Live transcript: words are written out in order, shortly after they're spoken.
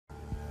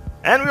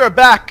And we are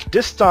back,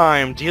 this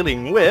time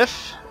dealing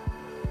with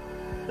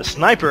the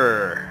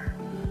sniper.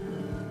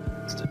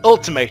 It's the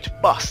ultimate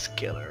boss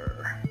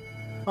killer.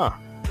 Huh.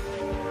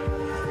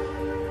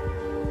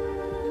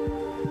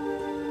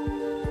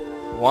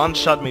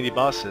 One-shot mini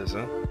bosses,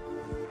 huh?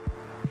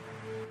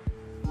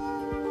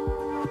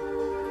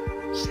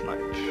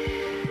 Snipe.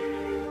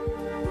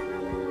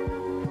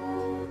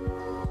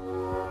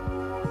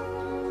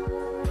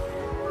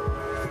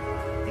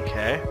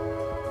 Okay.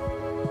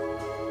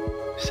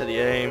 Steady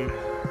aim.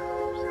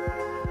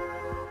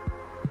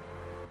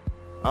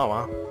 Oh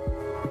wow.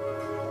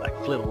 Like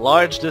flit a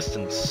large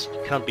distance.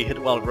 Can't be hit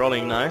while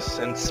rolling, nice.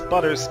 And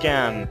spotter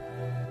scan.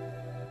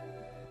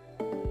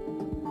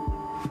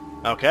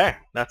 Okay,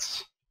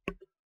 that's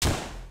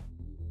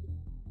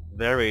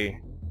very...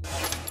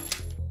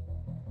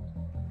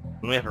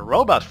 And we have a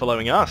robot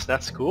following us,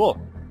 that's cool.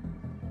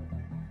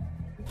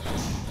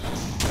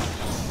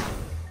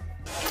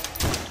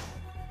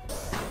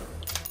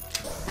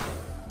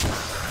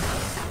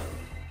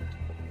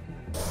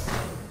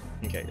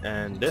 Okay,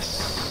 and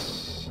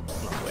this...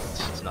 No, wait,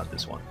 it's not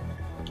this one.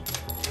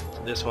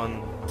 This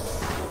one...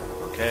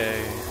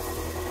 Okay...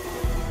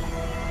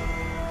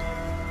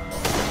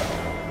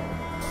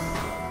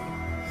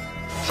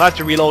 So I have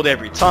to reload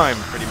every time,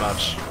 pretty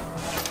much.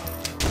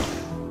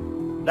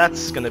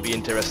 That's gonna be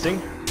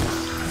interesting.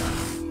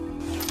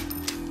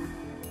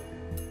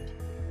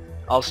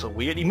 Also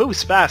weird. He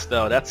moves fast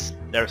though.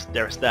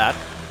 There's that.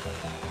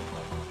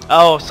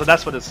 Oh, so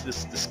that's what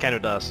this scanner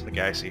does.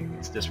 Okay, I see.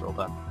 It's this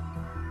robot.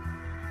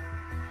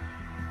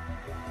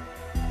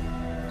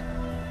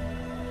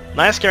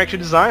 Nice character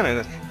design,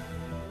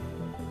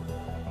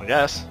 I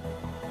guess.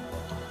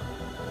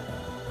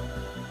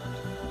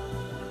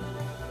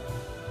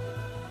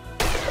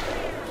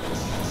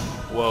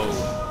 Whoa.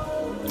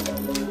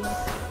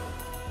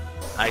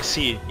 I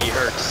see, he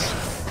hurts.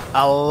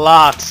 A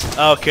lot!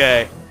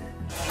 Okay.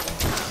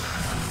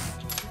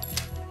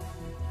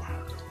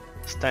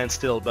 Stand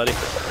still, buddy.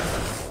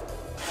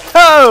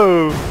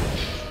 Oh!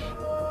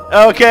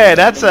 Okay,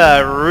 that's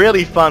a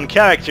really fun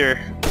character.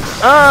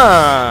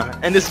 Ah!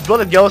 And this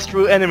bullet goes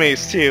through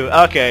enemies too.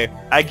 Okay,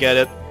 I get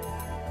it.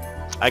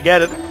 I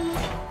get it.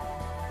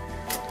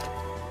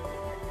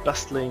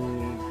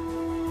 Bustling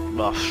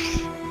buff.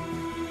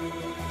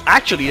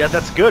 Actually,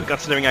 that's good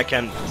considering I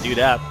can do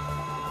that.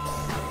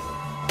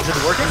 Is it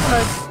working when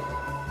I...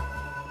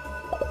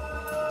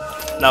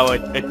 No,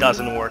 it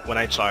doesn't work when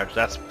I charge.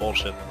 That's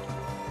bullshit.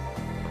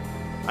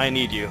 I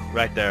need you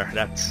right there.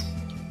 That's...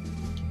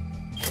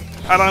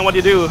 I don't know what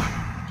you do.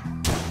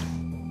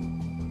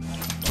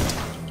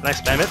 Can I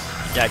spam it?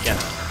 Yeah, I can.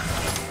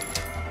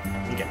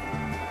 Okay.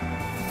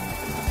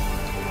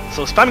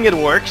 So spamming it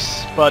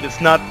works, but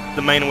it's not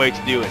the main way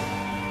to do it.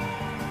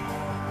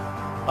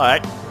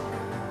 Alright.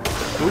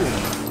 Boom.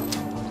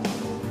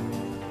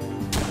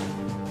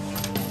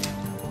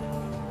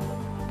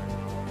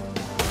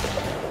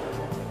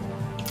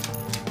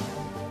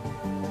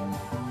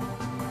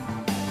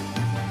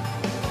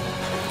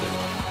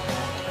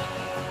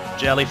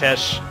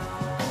 Jellyfish.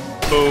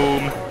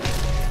 Boom.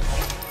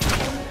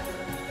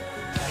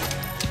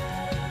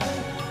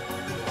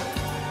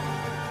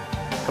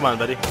 Come on,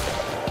 buddy.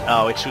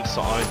 Oh, it shoots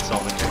on its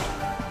own. Okay.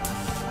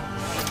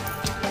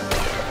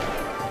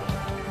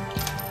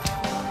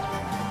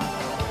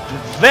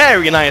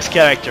 Very nice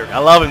character. I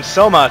love him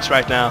so much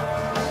right now.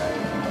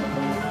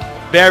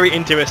 Very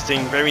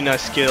interesting, very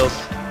nice skills.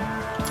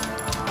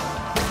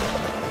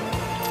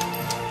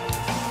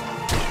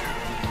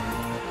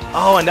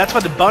 Oh, and that's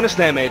what the bonus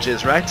damage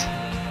is, right?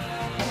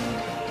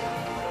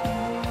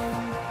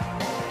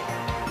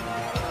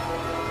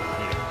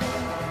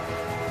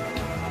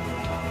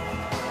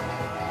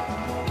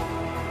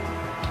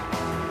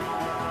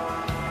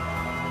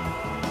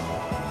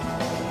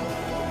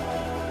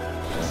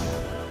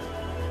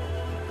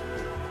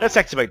 Let's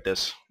activate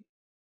this.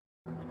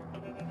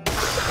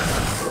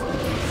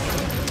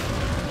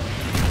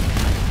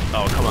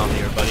 Oh, come on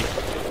here, buddy.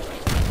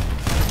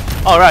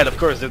 Alright, of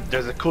course,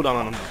 there's a cooldown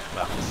on him.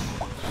 Well.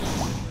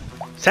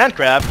 Sand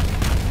crab.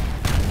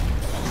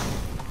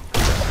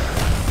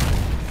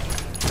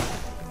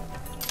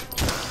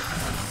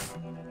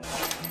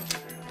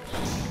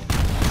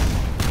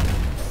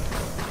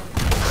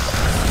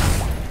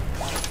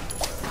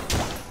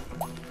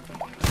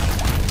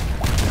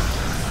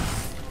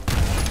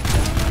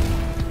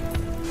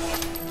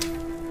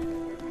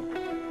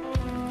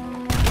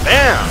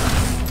 Bam!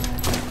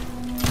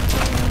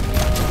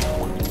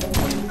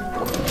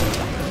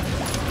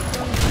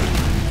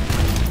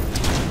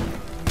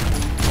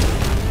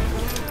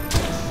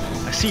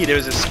 I see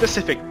there's a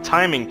specific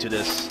timing to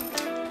this.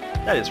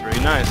 That is very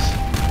nice.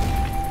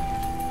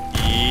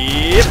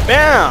 Yep,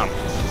 bam!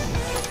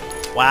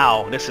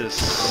 Wow, this is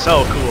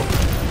so cool.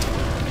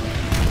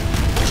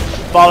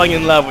 Falling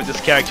in love with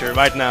this character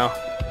right now.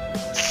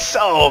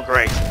 So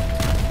great.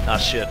 Ah,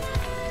 shit.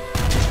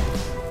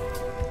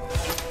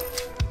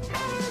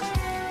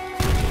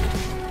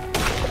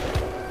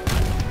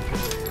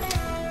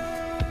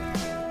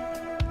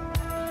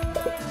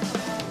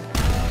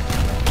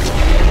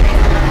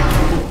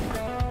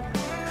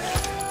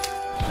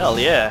 Hell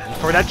yeah. And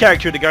for that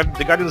character, the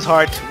Guardian's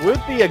Heart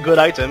would be a good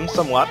item,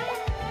 somewhat.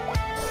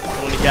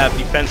 When you have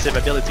defensive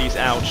abilities,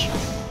 ouch.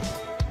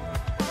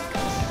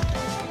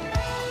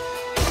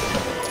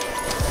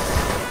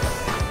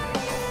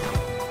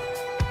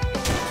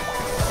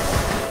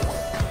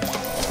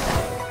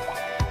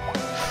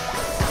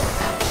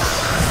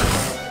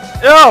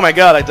 Oh my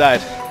god, I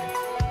died.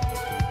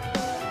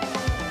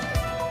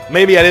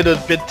 Maybe I did a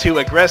bit too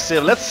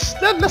aggressive. Let's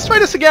try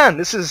this again.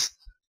 This is...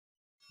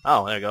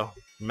 Oh, there you go.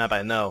 Map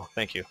I know.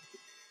 Thank you.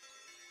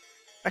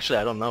 Actually,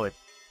 I don't know it.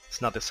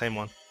 It's not the same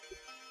one.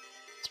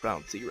 It's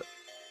Ground Zero.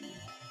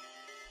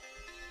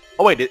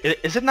 Oh wait,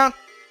 is it not?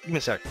 Give me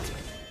a sec.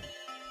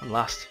 I'm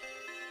lost.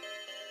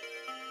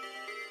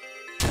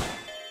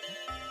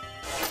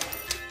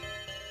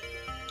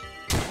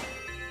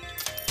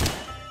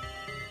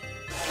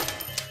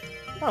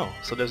 Oh,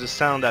 so there's a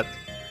sound that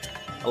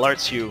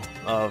alerts you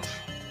of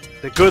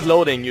the good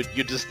loading you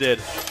just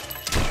did.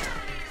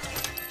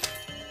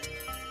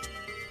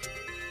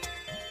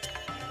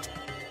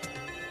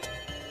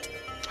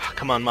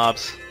 Come on,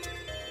 mobs.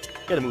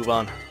 Gotta move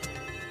on.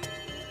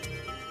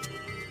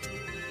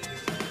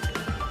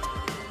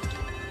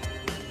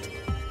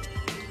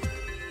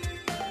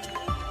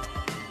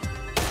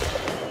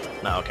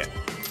 No, okay.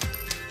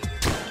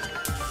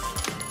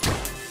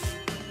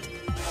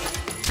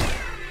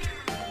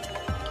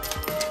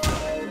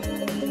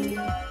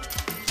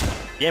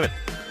 Damn it.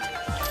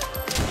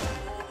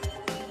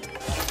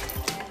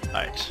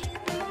 Alright.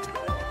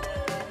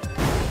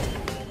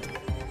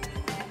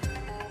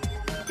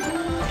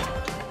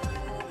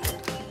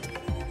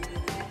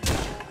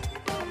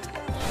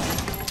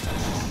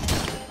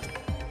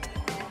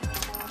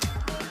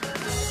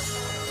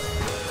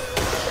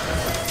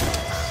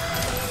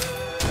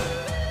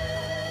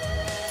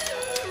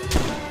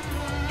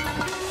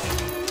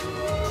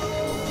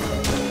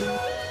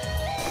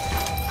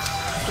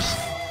 Just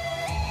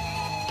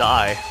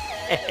die.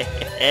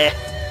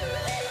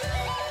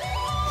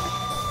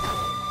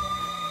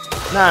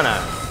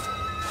 Nah.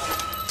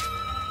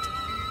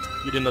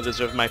 You do not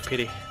deserve my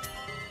pity.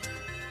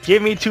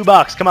 Give me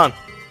 $2, come on.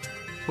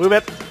 Move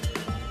it.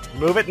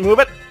 Move it, move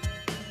it.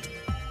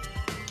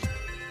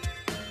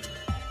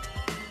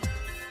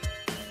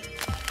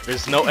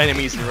 There's no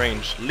enemies in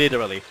range,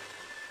 literally.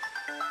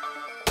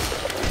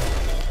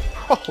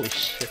 Holy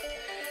shit.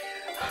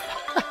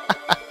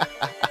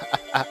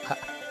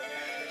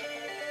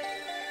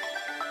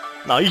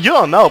 No, you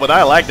don't know, but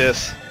I like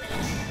this.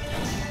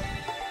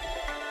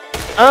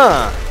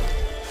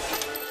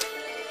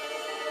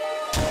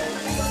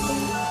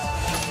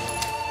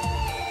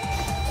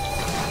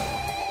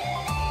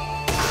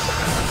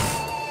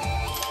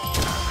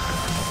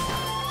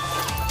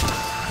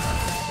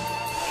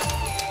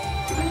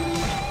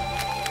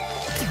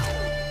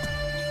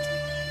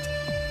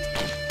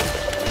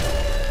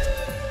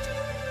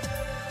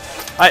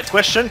 Alright,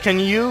 question, can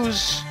you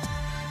use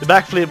the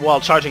backflip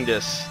while charging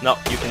this? No,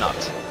 you cannot.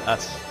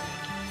 That's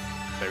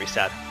very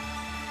sad.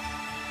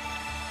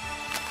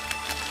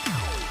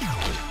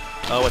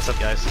 Oh, what's up,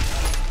 guys?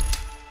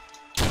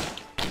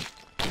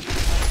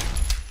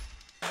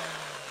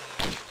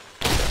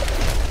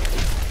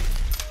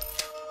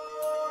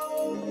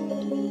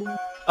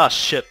 Ah,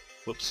 shit.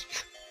 Whoops.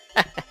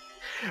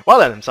 Well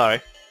then, I'm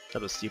sorry.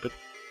 That was stupid.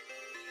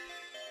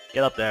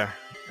 Get up there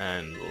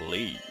and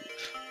leave.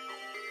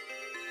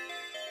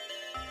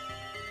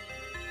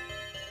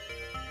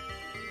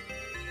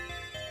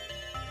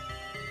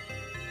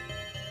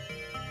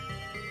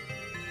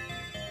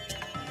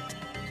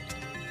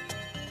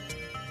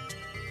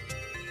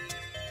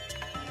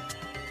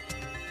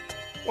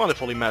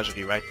 Wonderfully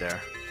magic-y right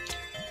there.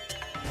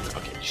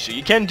 Okay, so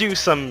you can do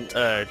some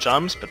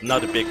jumps, but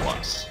not the big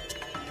ones.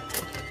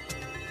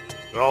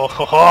 Oh,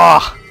 ho,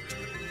 ho.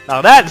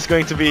 Now that is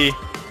going to be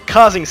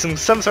causing some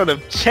sort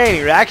of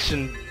chain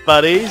reaction,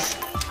 buddies.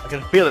 I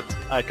can feel it.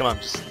 Alright, come on,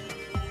 just...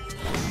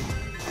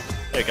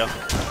 There you go.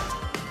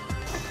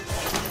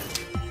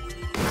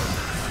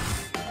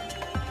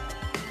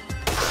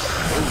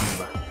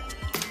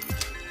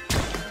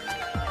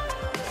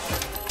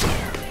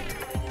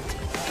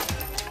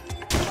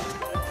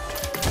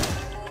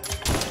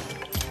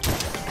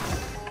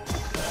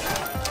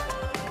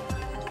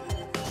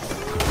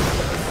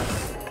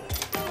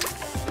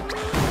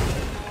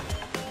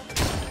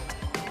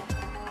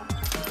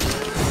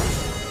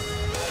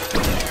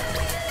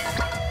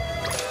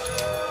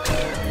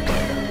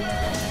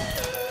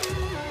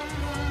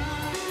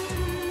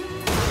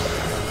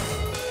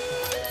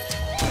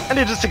 And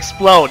they just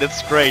explode,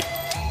 it's great.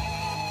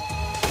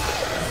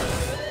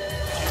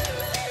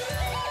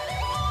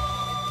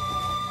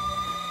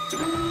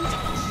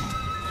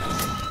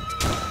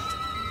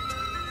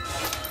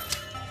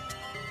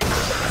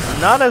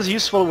 Not as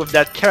useful with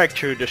that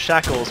character, the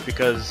Shackles,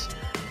 because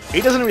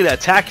he doesn't really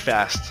attack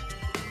fast.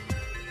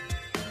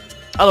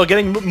 Although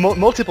getting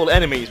multiple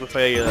enemies with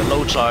a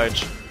low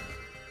charge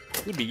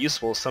would be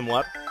useful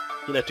somewhat.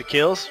 You led to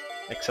kills,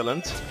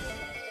 excellent.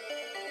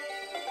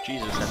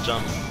 Jesus, that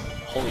jump.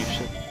 Holy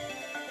shit.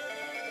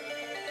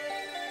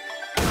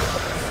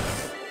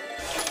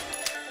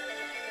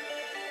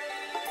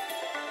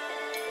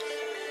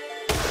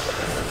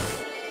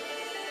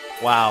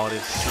 Wow,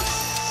 this is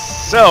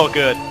so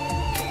good.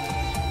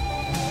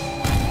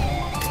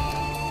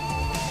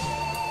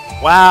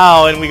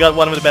 Wow, and we got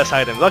one of the best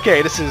items.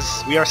 Okay,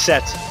 we are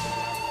set.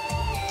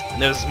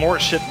 And there's more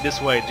shit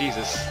this way,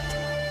 Jesus.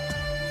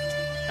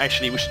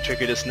 Actually, we should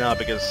trigger this now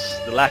because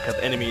the lack of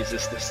enemies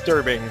is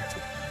disturbing,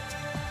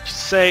 to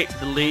say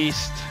the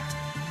least.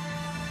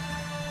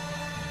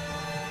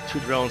 2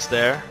 drones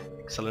there.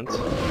 Excellent.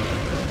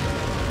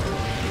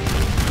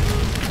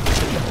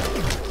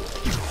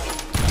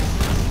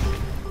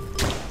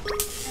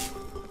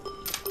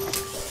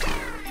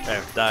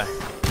 There, die.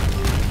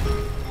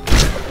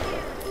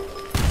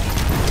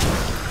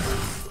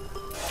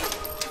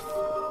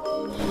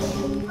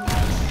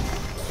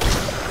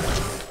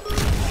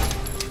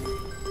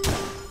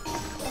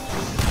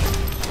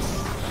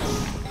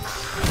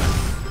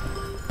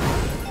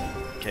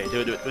 Okay,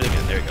 do it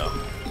again. There you go.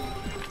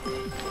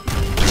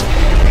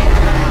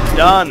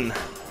 Done.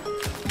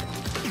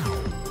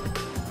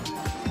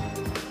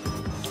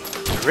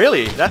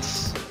 Really?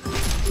 That's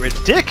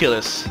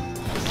ridiculous.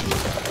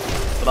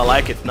 But I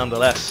like it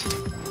nonetheless.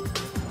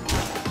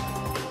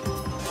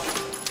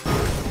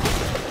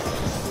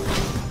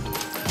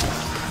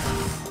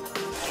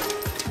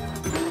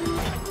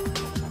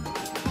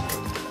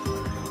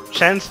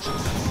 Chance to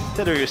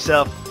tether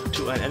yourself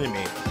to an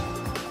enemy.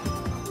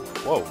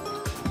 Whoa.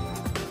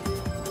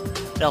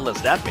 What the hell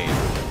does that mean?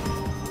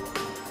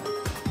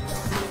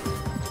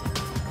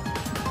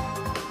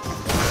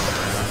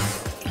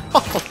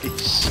 Holy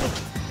shit.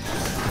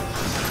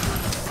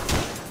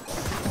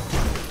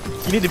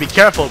 You need to be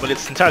careful, but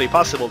it's entirely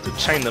possible to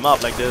chain them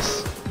up like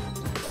this.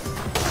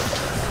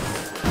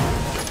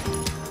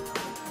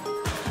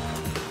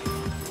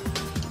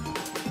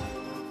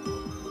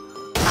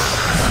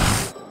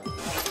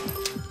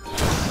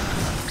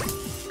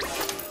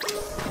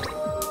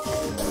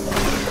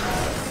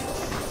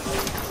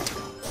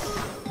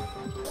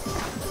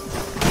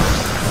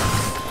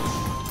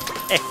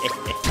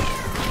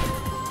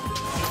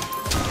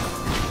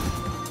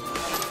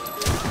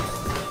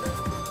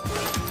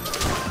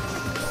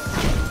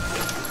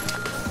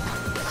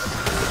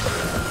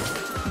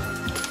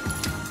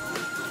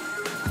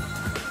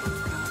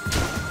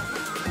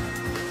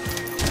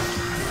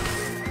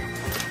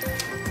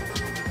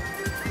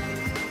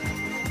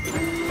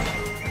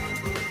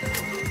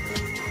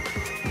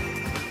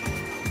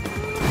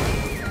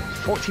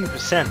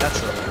 %,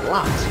 that's a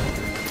lot.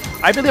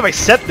 I believe I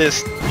said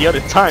this the other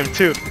time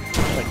too.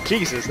 Like,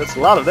 Jesus, that's a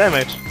lot of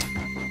damage.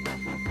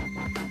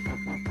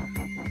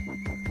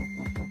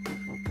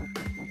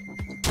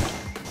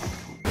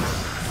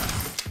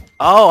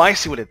 Oh, I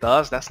see what it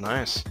does. That's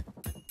nice.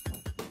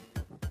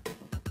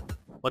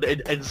 But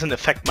it doesn't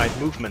affect my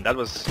movement. That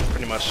was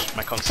pretty much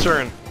my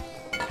concern.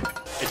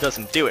 It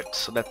doesn't do it,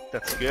 so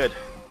that's good.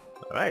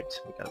 Alright,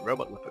 we got a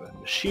robot with a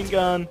machine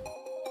gun.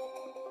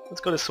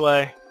 Let's go this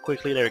way.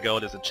 Quickly, there we go,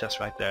 there's a chest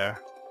right there.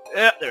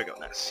 Yeah, there we go,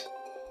 nice.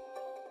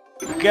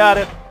 Got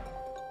it!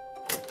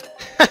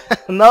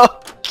 No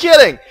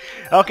kidding!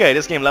 Okay,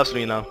 this game loves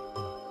me now.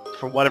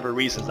 For whatever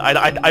reasons.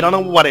 I don't know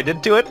what I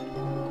did to it.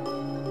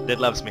 It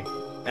loves me.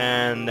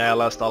 And I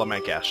lost all of my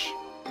cash.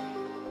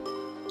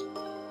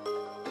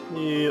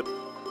 Yep.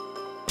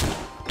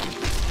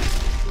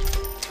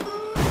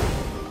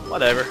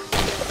 Whatever.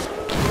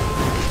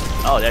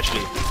 Oh, they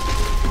actually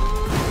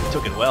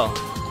took it well.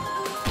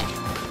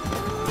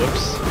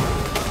 Whoops.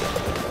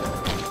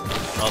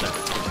 Oh, there.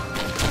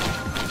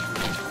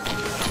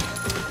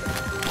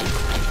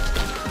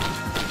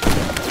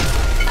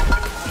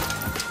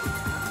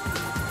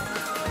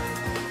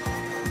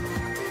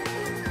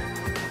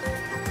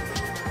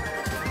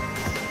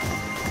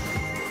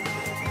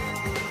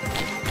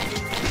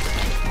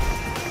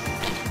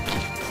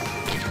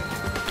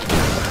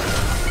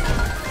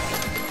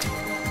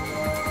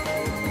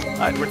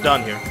 Alright, we're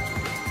done here.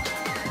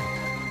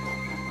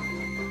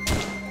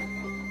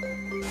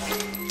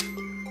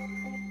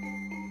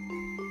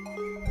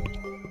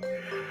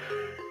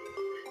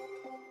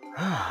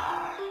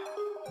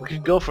 We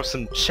could go for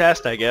some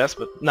chest, I guess,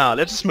 but no,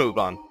 let's just move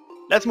on.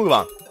 Let's move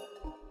on.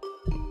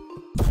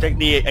 Take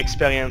the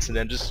experience and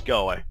then just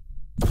go away.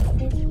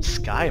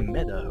 Sky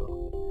Meadow.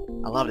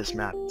 I love this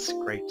map, it's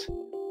great.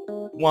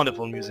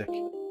 Wonderful music.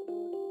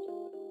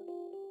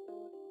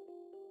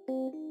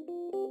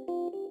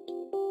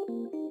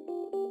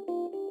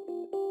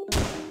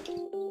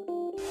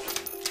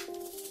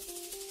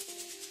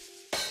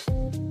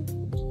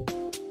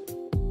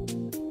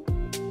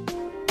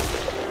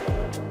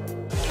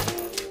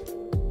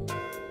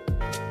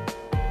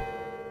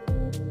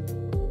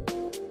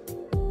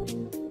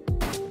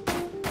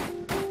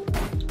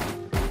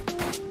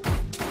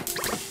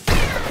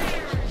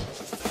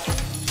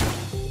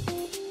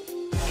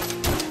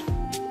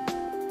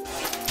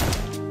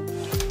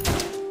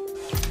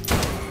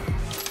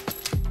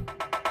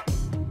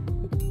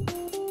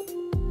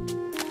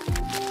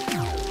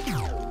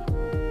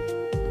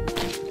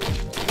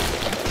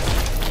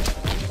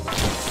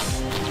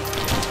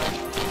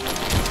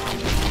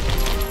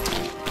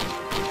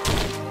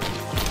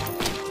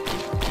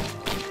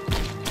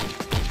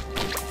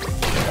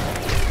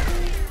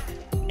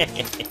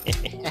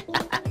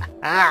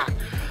 Ah,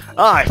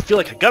 I feel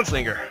like a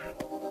gunslinger.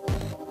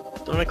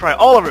 Don't make me cry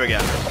all over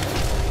again.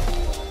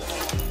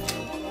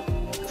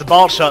 It's a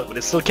ball shot, but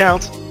it still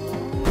counts.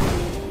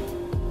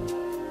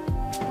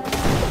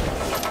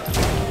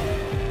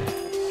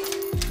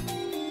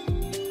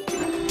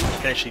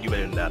 Can actually do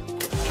better than that.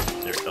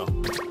 There we go.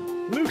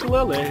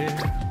 Ukulele.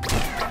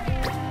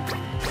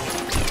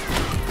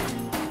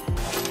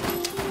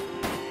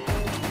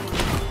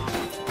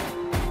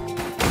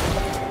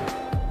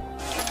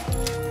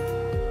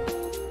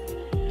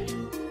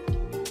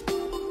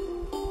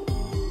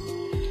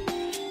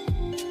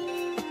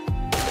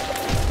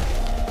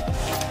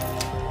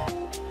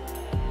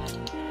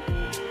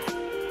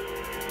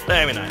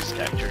 Very nice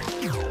character.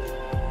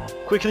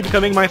 Quickly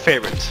becoming my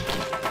favorite.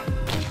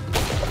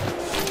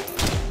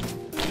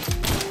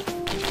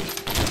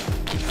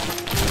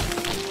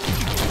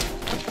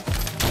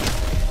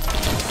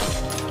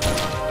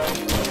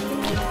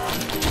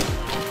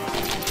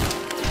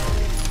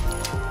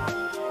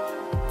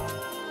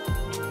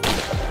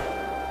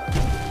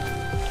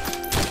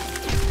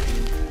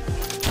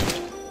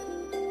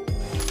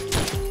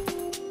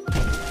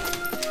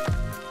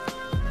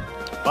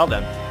 Well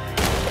then.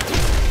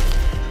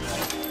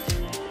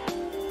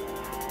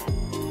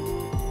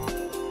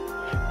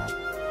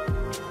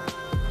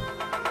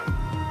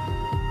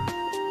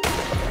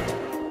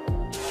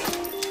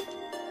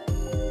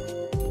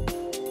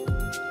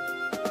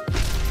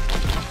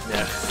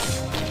 Yeah.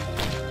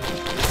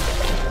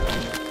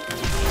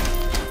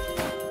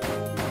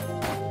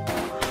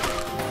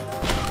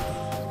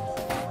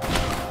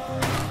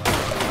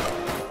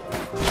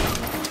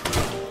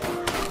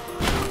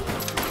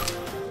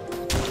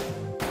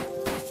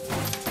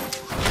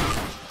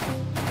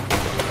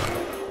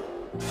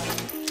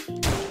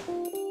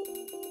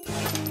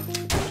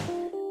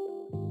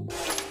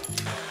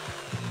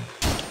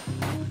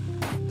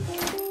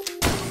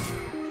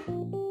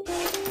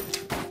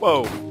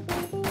 Whoa.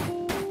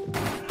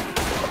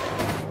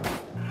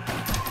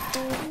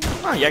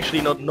 Ah, you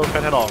actually no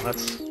threat at all.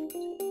 That's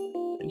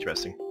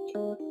interesting.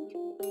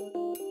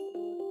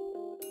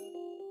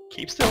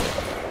 Keep still.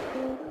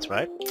 That's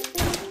right.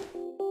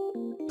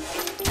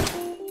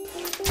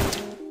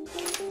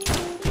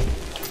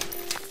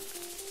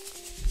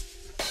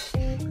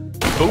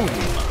 Boom.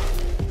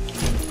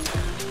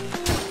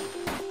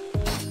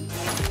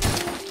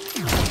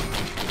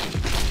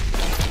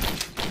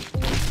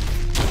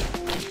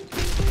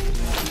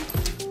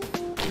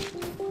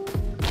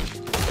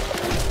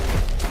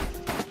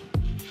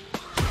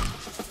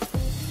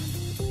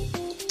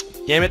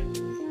 Damn it!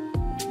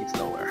 It's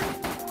nowhere.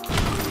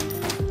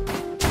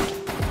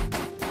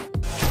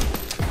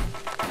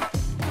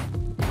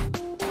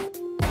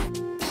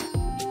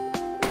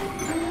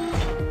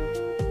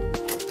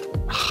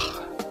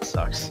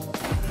 Sucks.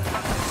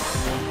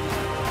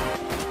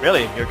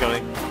 Really? You're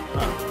going?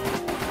 Huh.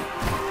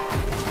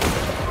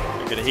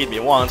 You're gonna hit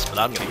me once, but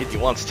I'm gonna hit you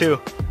once too.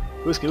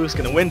 Who's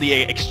gonna win the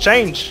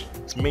exchange?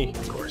 It's me,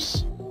 of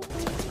course.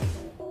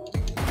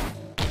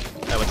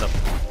 Hey, what's up?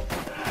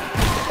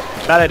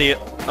 Bad idea.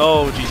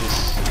 Oh,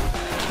 Jesus.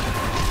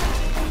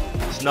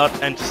 It's not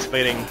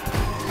anticipating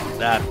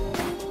that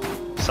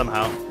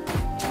somehow.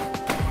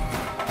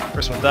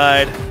 First one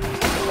died.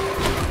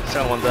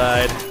 Second one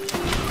died.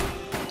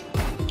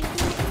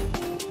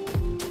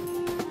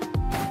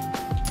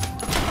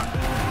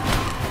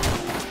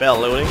 Fail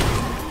loading.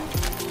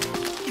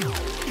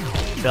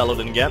 Fail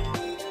loading again.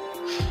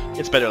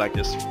 It's better like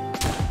this.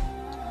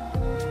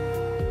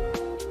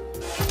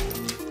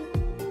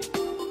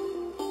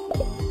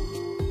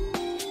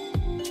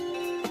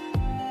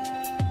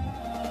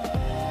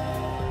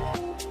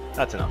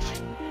 That's enough.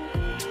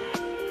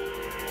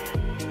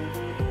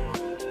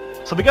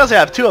 So because I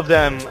have two of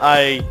them,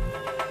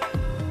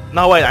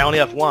 no wait, I only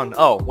have one.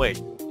 Oh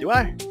wait, do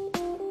I?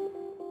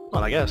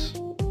 Well, I guess.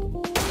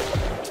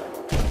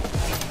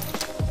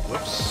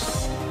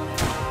 Whoops.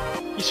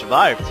 He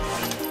survived.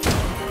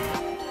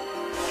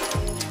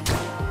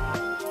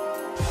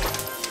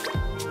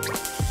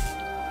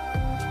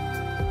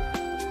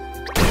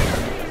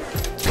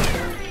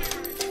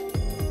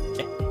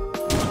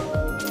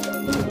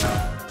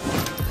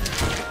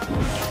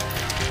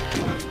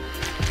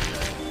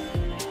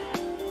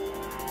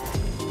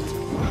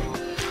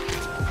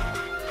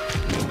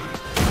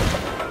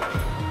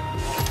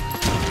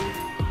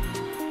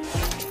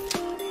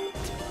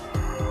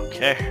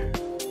 Okay.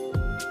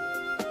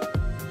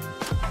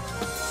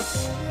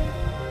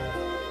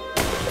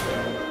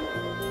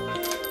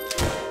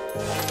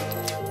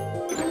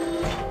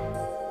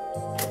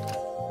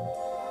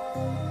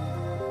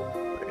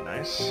 Very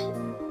nice.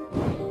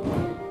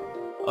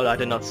 Oh, I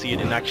did not see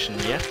it in action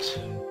yet.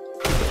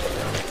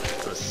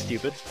 That was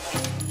stupid.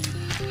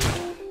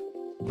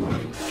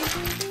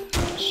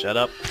 Shut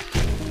up.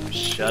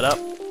 Shut up.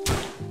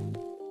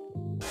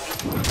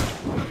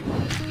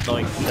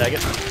 Annoying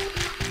faggot.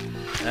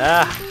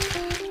 Ah!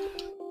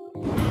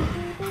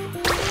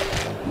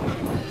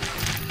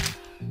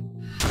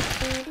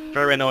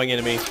 Very annoying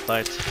enemy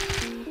fight.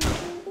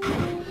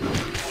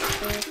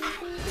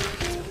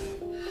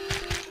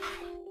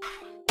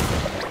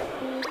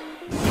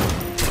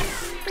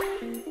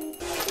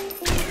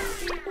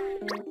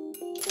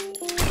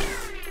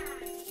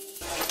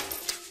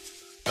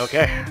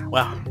 Okay,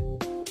 well,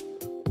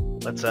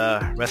 let's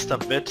rest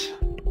up a bit.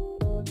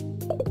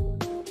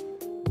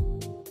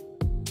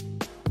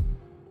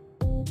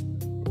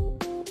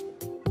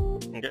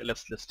 Okay,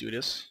 let's do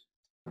this.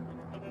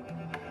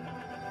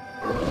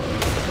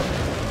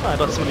 Oh, I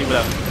thought somebody would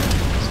have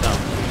snow.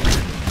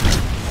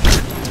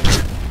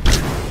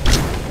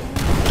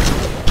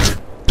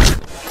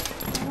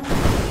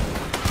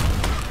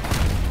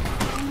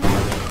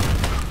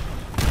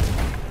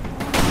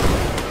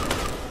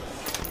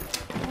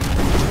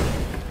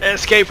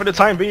 Escape for the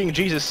time being,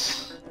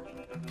 Jesus.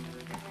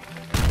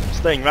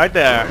 Staying right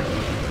there.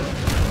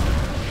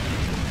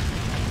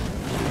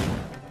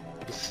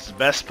 This is the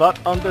best spot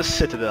on the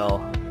Citadel.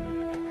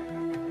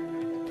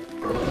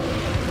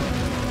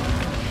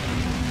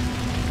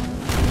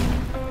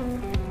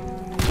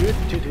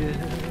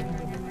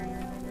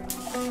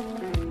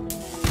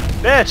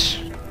 Bitch!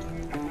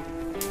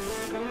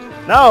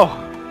 No!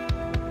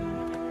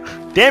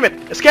 Damn it!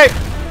 Escape!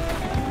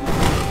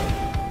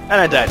 And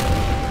I died.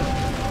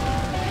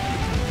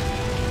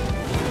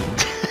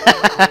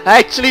 I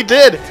actually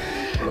did!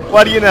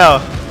 What do you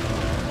know?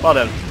 Well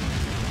then.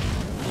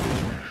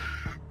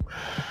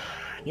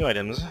 New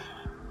items.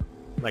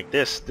 Like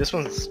this. This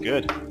one's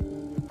good.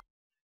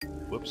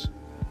 Whoops.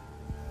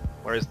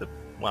 Where is the...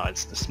 Wow,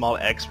 it's the small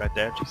X right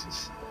there.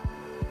 Jesus.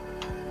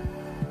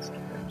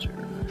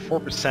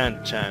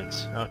 4%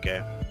 chance.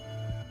 Okay.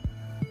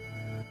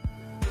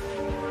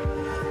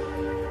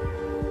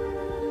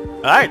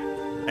 Alright!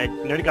 I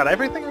nearly got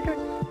everything, okay?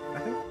 I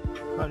think?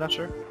 I'm not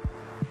sure.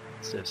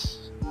 What's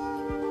this?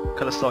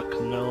 Color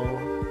stock, no.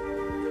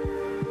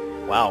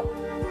 Wow.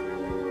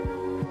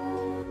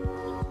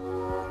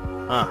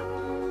 Huh.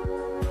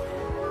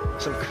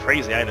 Some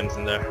crazy items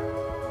in there.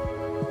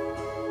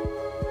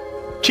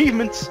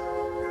 Achievements!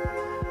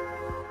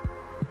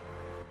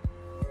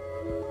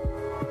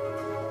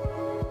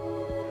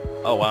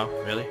 Oh wow,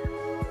 really?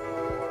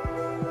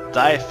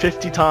 Die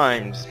 50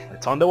 times.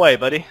 It's on the way,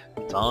 buddy.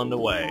 It's on the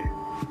way.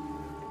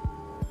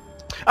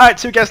 Alright,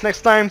 see you guys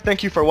next time.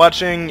 Thank you for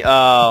watching.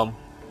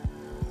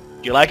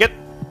 Do you like it?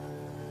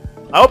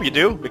 I hope you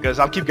do, because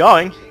I'll keep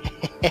going.